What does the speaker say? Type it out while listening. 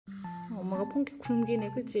엄마가 폰키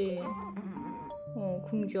굶기네, 그치?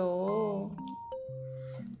 굶겨.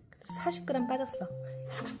 40g 빠졌어.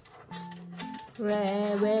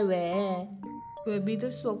 왜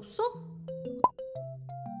믿을 수 없어?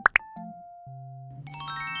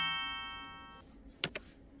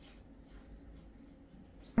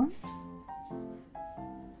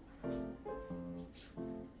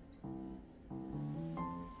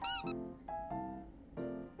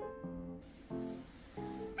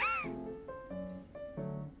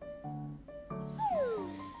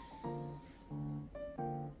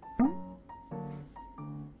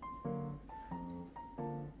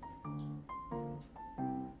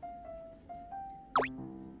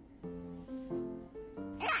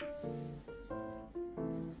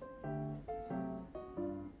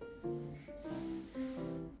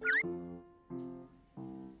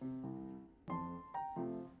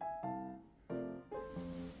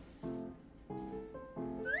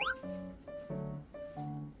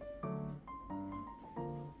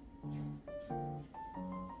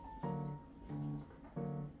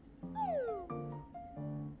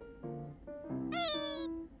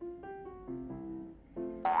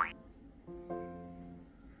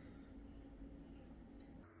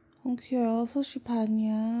 펑키야, 6시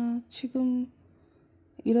반이야. 지금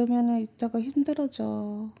이러면은 이따가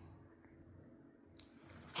힘들어져.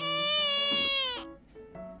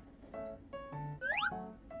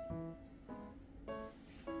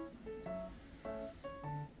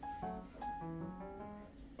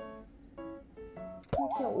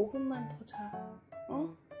 펑키야, 5분만 더 자.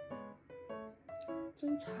 어?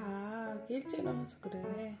 좀 자. 일찍 일어나서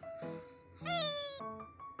그래.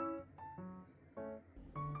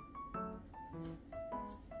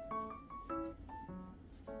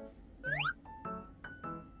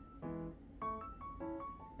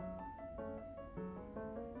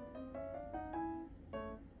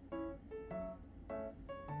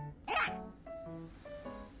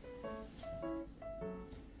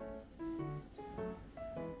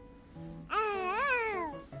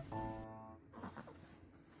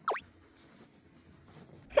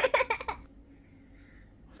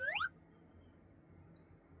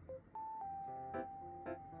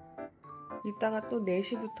 이따가 또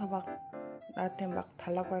 4시부터 막 나한테 막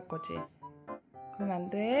달라고 할 거지. 그럼 안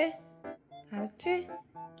돼. 알았지?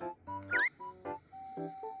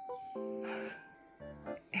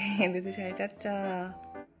 너도 잘 잤죠?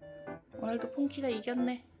 오늘도 폰키가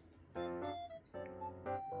이겼네.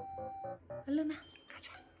 얼른 와,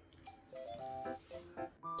 가자.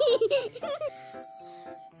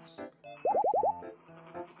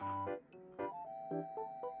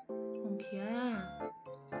 폰키야.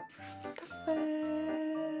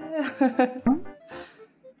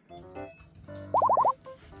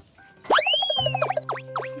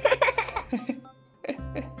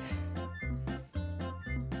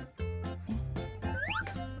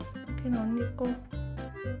 걔는 언니 거.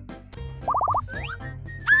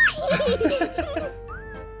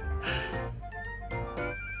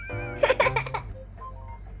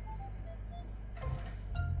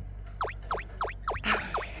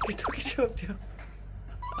 이 턱이 좁혀.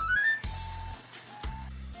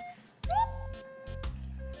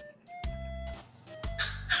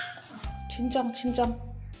 진정.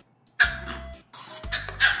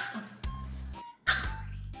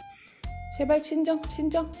 제발 진정.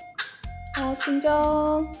 진정.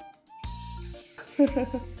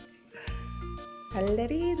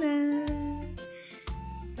 발레리나.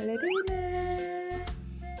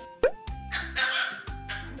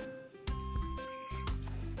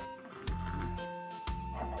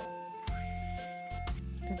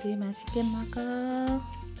 드디어 맛있게 먹어.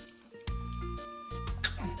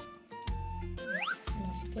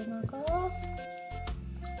 맛있게 먹어.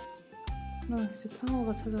 이제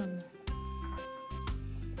팡어가 찾아왔네.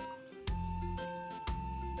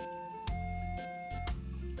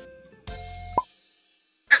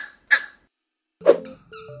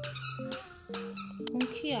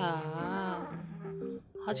 펑키야,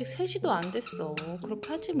 아직 3시도 안 됐어. 그렇게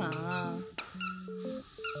하지 마.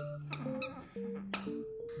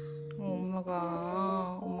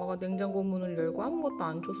 엄마가 냉장고 문을 열고 아무것도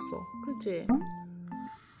안 줬어. 그치?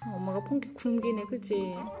 엄마가 펑키 굶기네,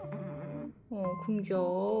 그치?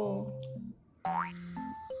 굶겨.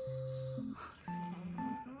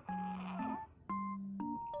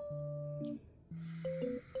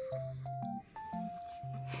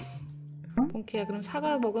 펑키야, 그럼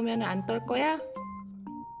사과 먹으면 안 떨 거야?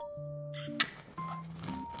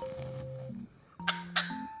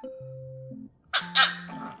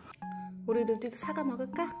 우리 루디도 사과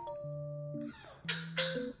먹을까?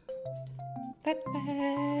 빠빠.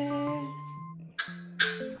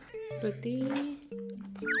 루디.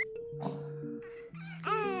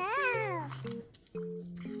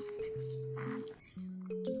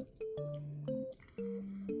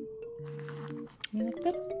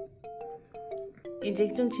 끝.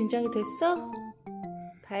 이제 좀 진정이 됐어?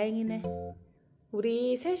 다행이네.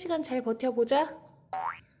 우리 3시간 잘 버텨보자.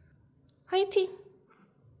 화이팅!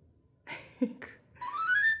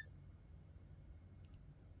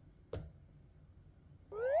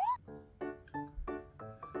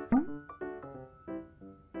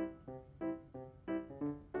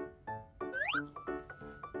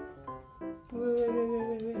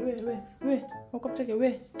 왜? 깜짝이야.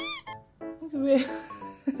 왜? 왜?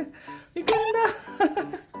 미끄러진다.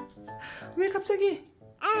 왜 갑자기?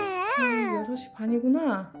 6시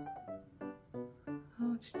반이구나.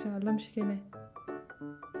 아, 진짜 알람 시계네.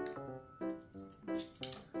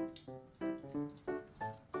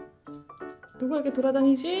 누가 이렇게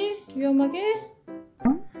돌아다니지? 위험하게?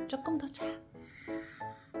 조금 더 자.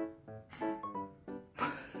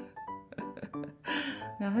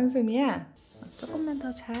 야, 한숨이야. 조금만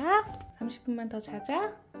더 자. 30분만 더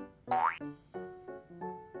자자.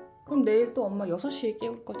 그럼 내일 또 엄마 6시에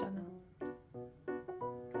깨울 거잖아.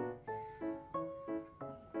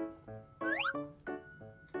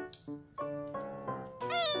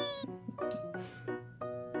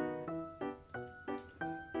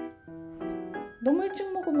 너무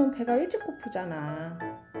일찍 먹으면 배가 일찍 고프잖아.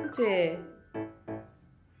 그치?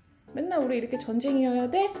 맨날 우리 이렇게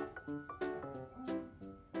전쟁이어야 돼?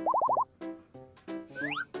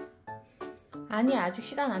 아니, 아직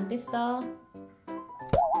시간 안 됐어.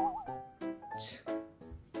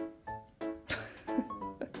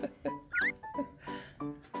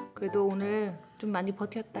 그래도 오늘 좀 많이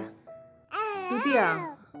버텼다.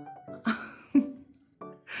 루디야.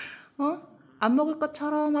 어? 안 먹을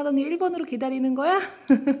것처럼 하더니 1번으로 기다리는 거야?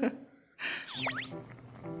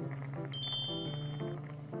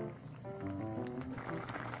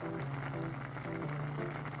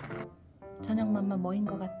 저녁맘만 뭐인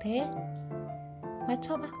것 같아?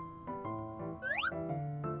 맞춰봐.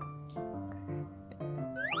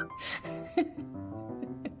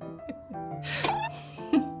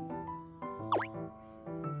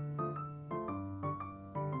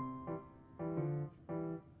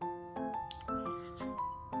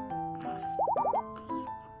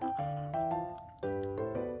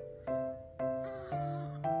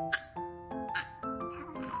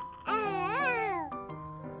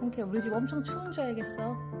 펑키야, 우리 집 엄청 추운 줄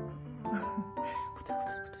알겠어.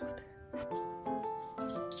 부들부들.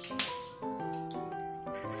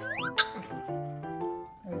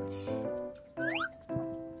 옳지.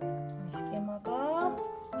 맛있게 먹어.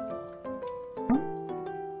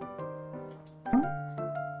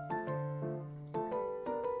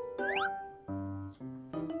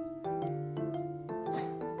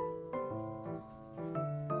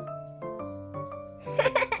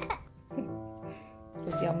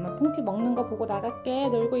 루디, 엄마 퐁키 먹는 거 보고 나갈게.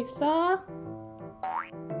 놀고 있어.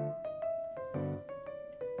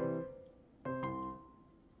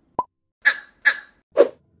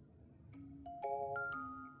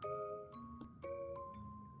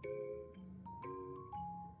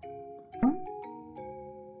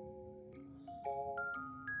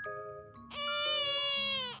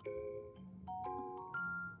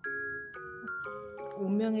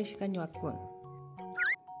 운명의 시간이 왔군.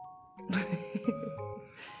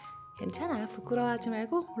 괜찮아. 부끄러워하지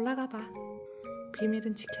말고 올라가 봐.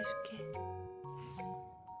 비밀은 지켜줄게.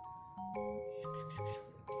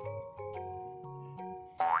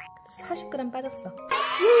 (40g) 빠졌어.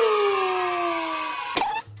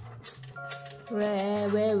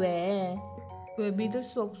 왜 믿을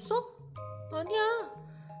수 없어? 아니야.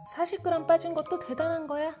 40g 빠진 것도 대단한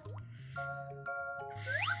거야.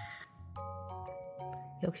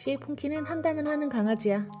 역시 퐁키는 한다면 하는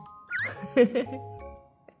강아지야.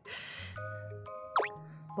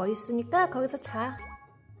 뭐 있으니까 거기서 자.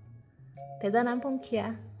 대단한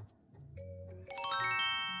퐁키야.